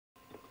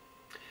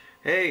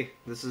Hey,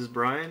 this is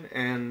Brian,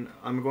 and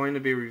I'm going to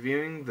be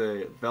reviewing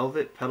the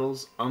Velvet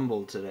Pedals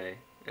Umble today.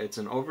 It's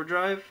an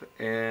overdrive,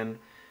 and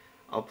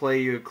I'll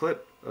play you a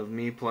clip of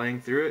me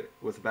playing through it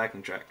with a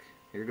backing track.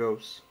 Here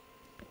goes.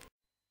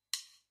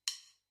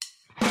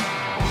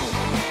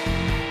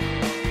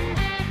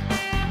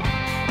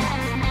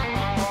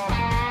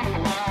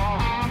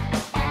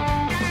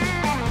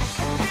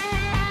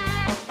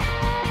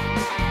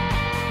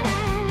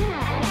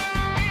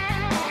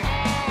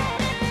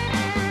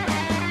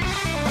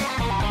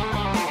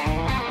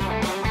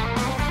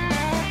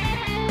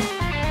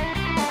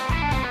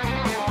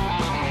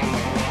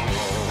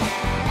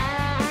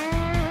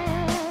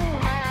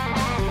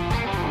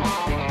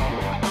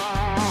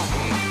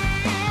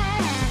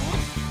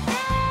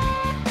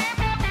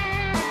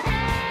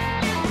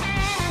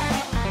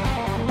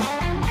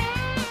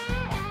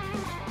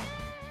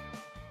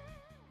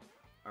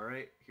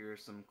 Alright, here are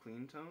some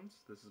clean tones.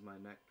 This is my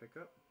neck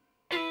pickup.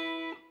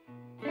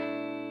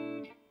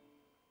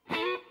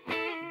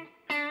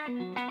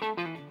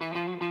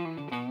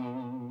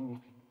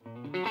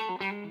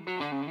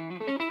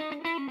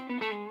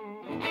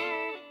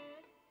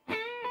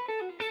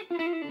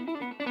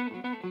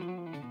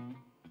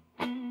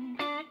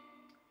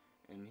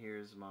 And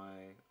here's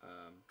my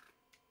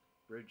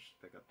bridge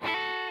pickup.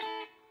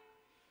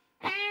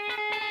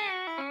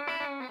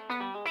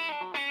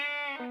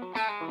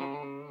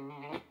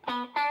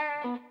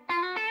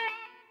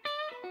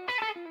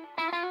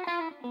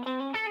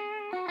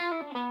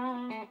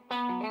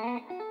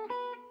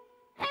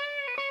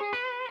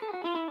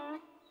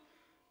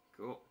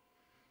 Cool.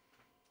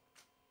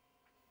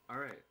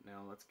 Alright,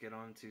 now let's get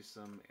on to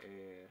some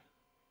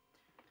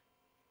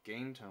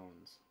gain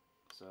tones.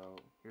 So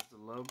here's the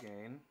low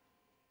gain,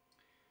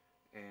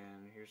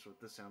 and here's what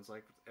this sounds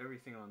like with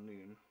everything on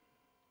noon.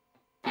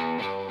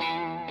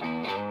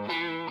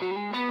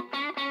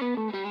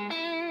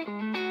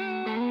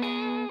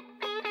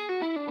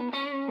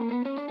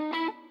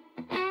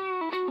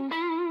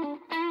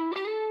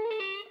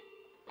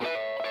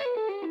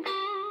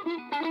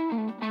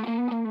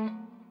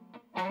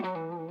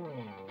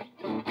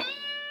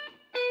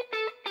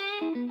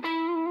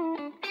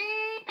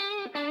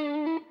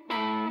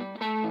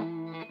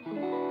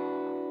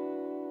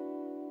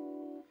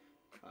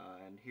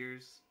 And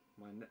here's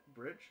my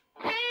bridge.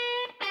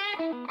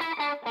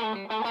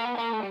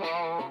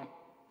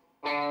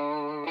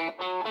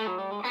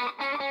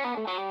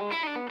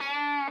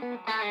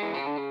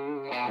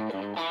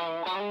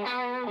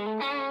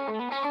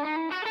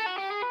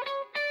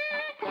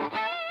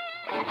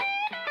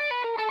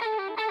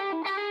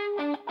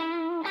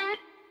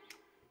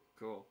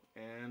 Cool.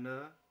 And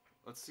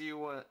let's see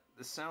what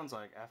this sounds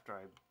like after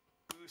I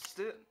boost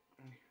it.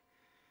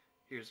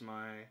 Here's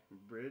my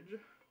bridge.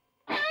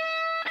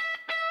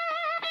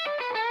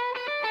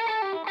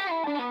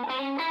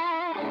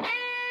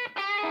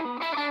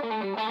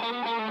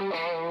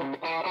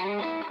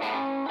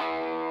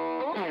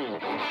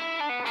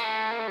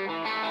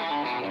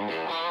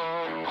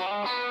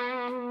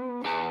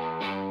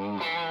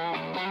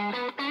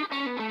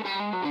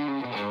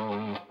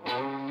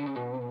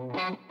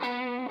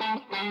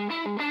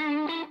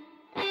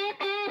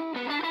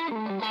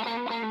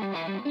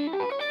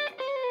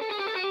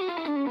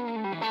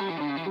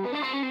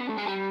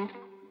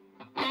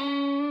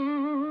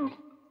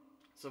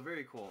 So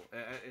very cool.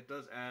 It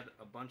does add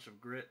a bunch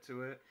of grit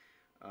to it.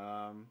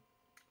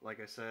 Like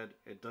I said,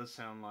 it does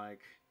sound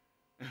like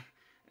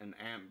an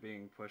amp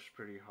being pushed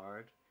pretty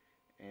hard,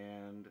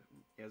 and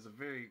it has a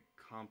very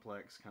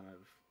complex kind of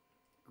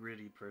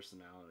gritty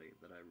personality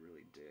that I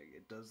really dig.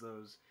 It does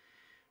those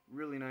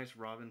really nice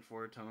Robin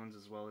 4 tones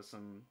as well as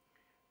some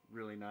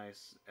really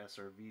nice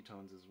SRV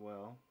tones as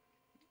well.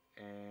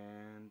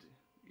 And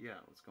yeah,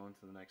 let's go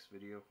into the next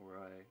video where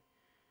I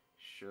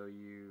show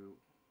you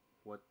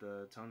what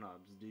the tone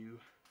knobs do.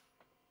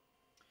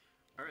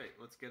 Alright,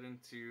 let's get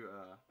into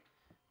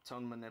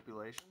tone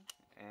manipulation,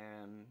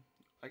 and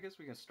I guess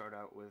we can start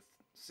out with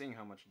seeing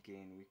how much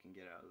gain we can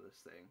get out of this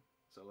thing.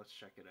 So let's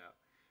check it out.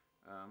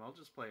 I'll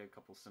just play a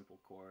couple simple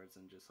chords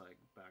and just like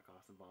back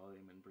off the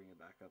volume and bring it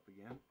back up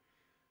again.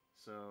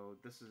 So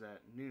this is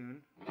at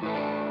noon.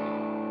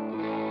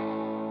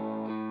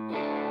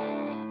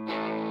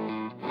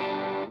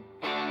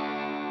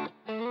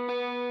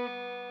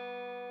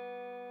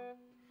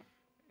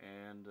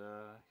 And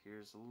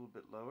here's a little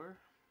bit lower.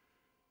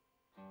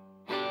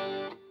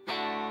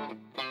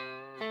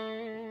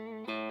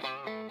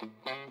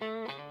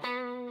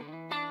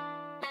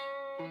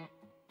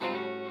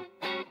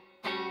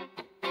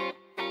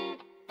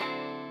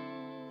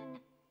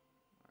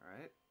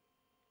 Alright,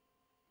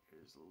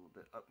 here's a little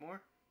bit up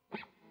more.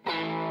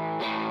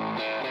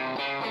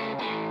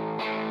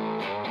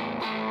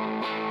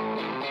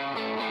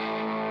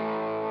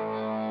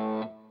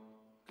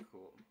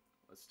 Cool.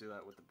 Let's do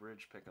that with the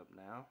bridge pickup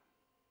now.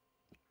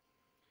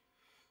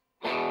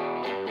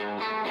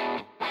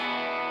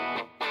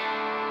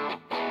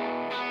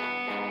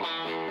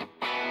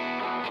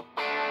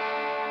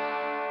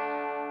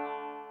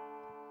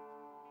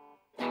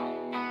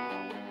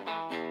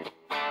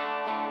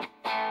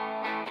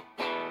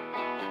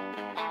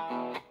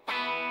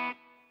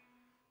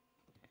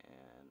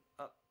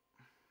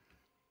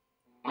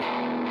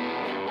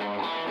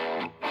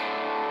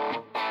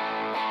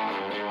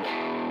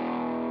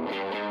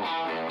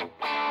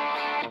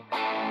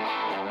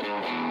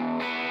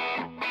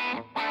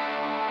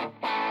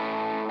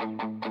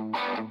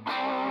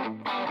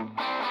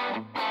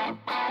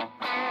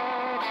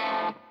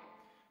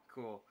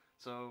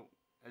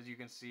 as you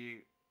can see,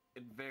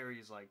 it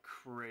varies like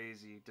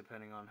crazy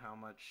depending on how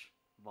much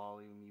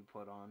volume you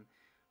put on.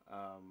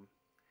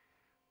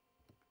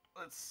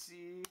 Let's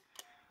see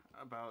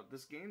about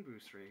this gain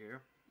boost right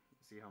here.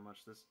 See how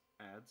much this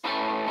adds.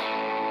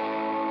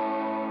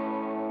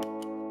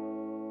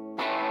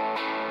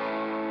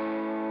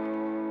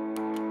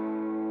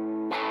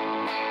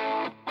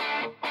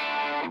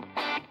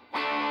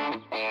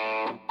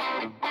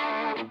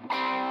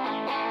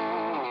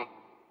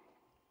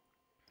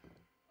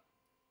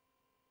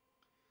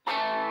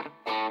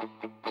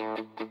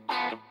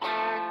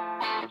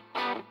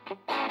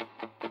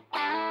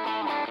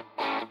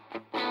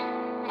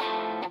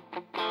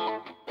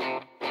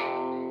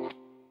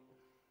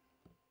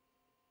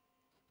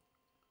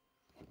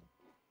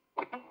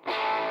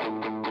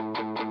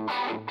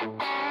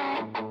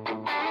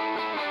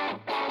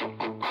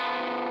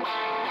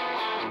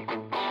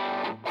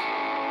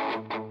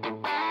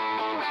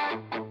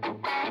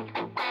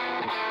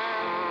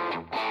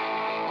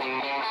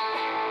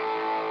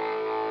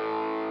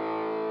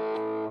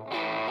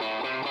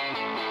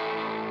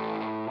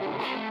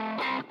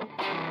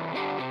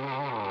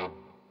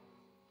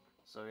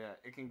 So yeah,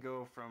 it can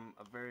go from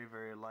a very,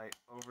 very light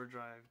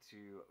overdrive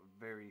to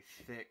very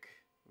thick,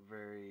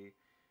 very,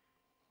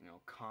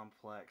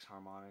 complex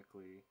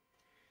harmonically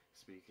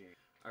speaking.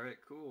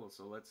 Alright, cool.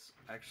 So let's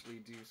actually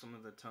do some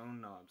of the tone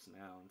knobs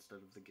now instead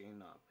of the gain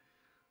knob.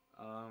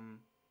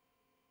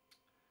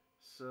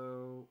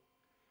 So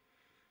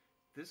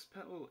this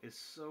pedal is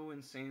so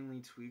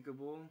insanely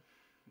tweakable.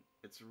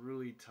 It's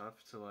really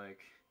tough to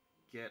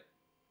get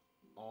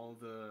all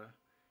the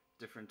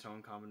different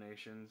tone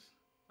combinations.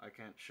 I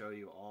can't show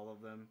you all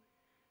of them,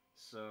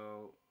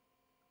 so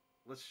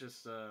let's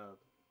just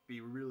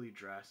be really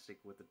drastic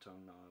with the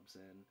tone knobs,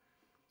 and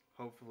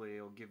hopefully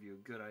it'll give you a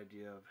good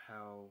idea of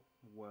how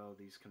well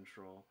these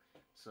control.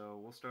 So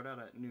we'll start out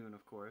at noon,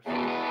 of course.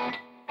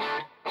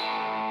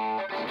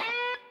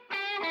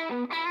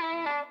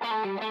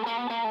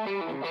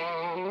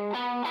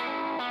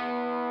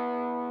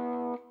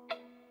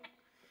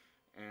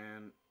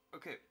 And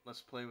okay,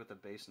 let's play with the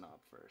bass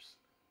knob first.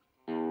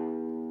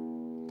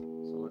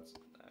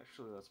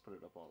 So let's put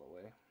it up all the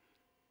way.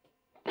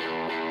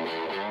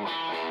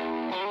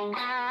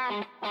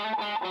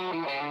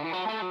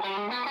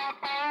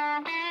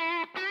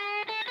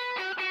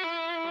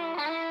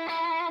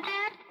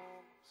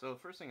 So the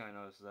first thing I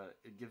noticed is that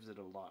it gives it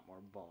a lot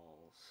more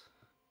balls.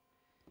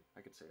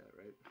 I could say that,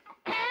 right?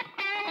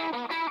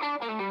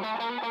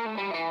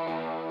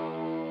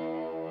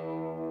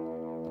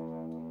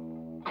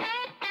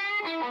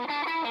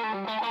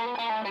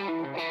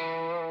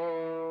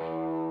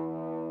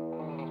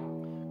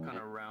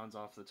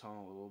 Off the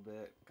tone a little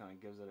bit, kind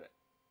of gives it an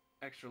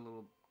extra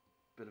little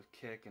bit of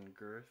kick and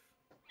girth.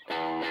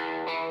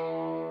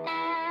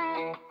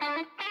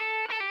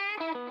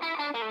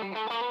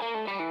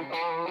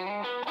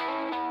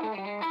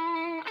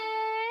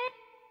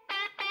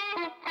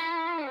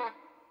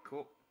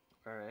 Cool.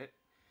 Alright,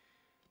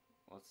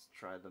 let's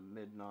try the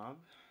mid knob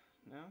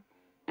now.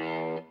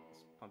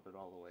 Let's pump it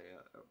all the way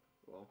up.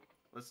 Well,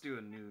 let's do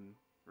a noon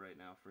right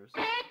now first.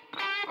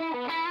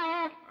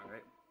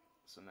 Alright.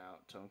 So now,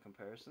 tone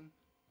comparison.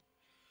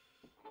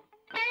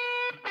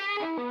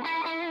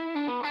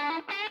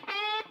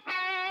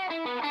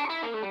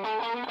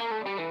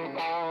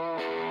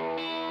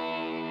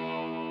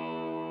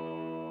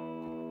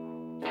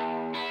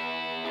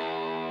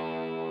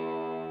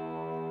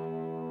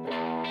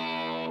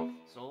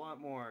 So a lot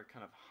more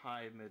kind of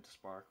high mid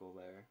sparkle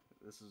there.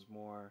 This is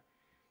more,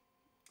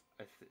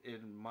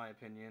 in my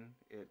opinion,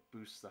 it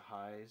boosts the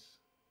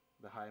highs,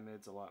 the high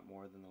mids a lot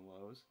more than the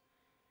lows.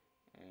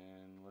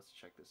 And let's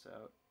check this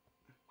out.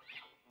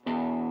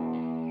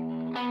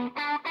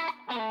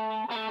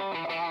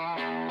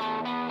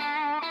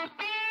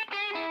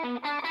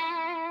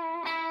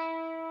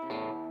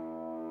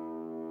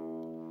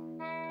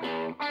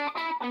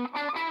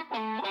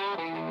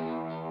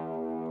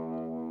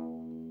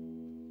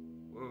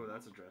 Whoa,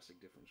 that's a drastic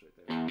difference right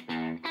there.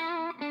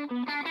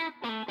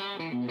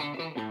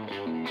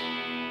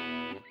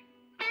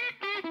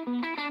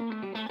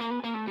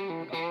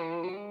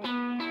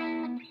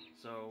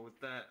 So with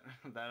that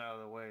out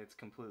of the way, it's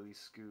completely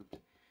scooped.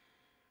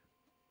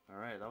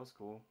 Alright, that was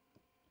cool.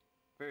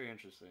 Very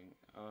interesting.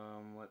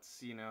 Let's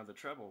see now the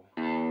treble.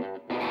 And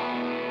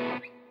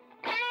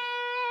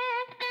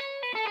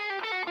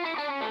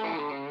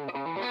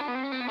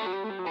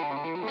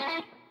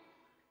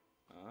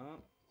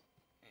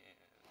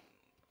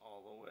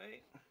all the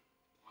way.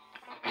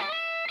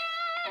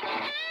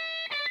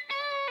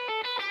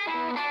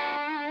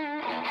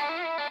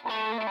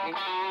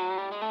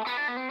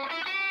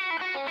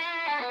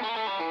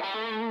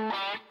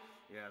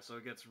 Yeah, so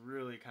it gets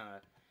really kind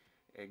of,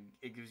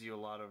 it gives you a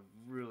lot of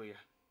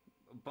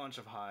a bunch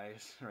of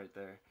highs right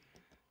there.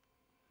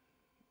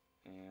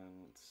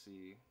 And let's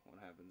see what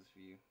happens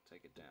if you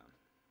take it down.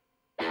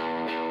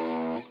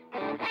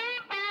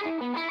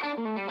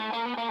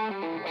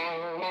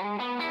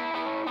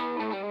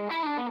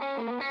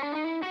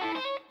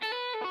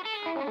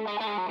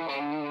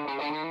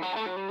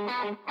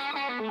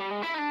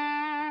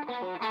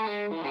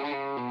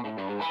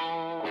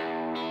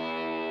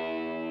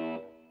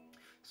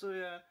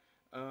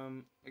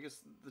 I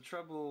guess the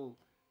treble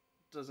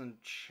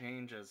doesn't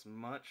change as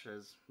much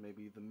as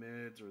maybe the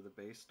mids or the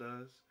bass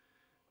does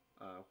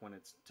when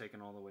it's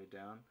taken all the way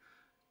down.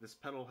 This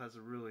pedal has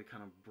a really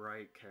kind of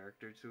bright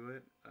character to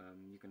it.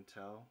 You can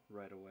tell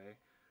right away.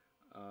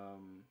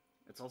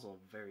 It's also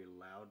a very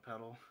loud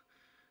pedal,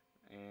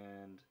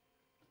 and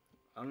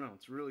I don't know.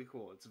 It's really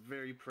cool. It's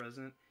very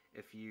present.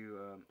 If you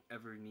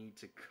ever need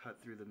to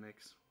cut through the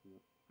mix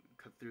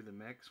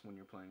when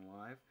you're playing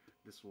live,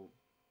 this will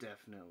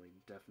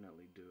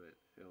definitely do it.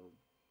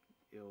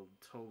 It'll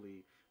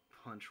totally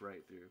punch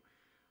right through,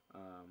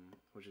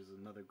 which is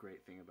another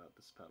great thing about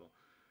this pedal.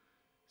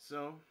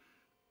 So,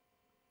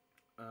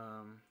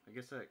 I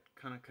guess that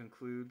kind of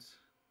concludes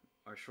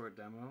our short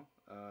demo.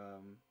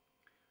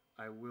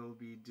 I will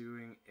be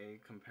doing a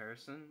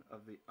comparison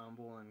of the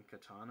Umble and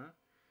Katana.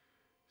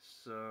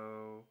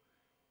 So,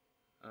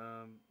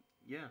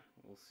 yeah,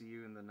 we'll see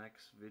you in the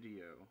next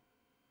video.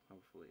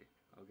 Hopefully,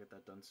 I'll get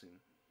that done soon.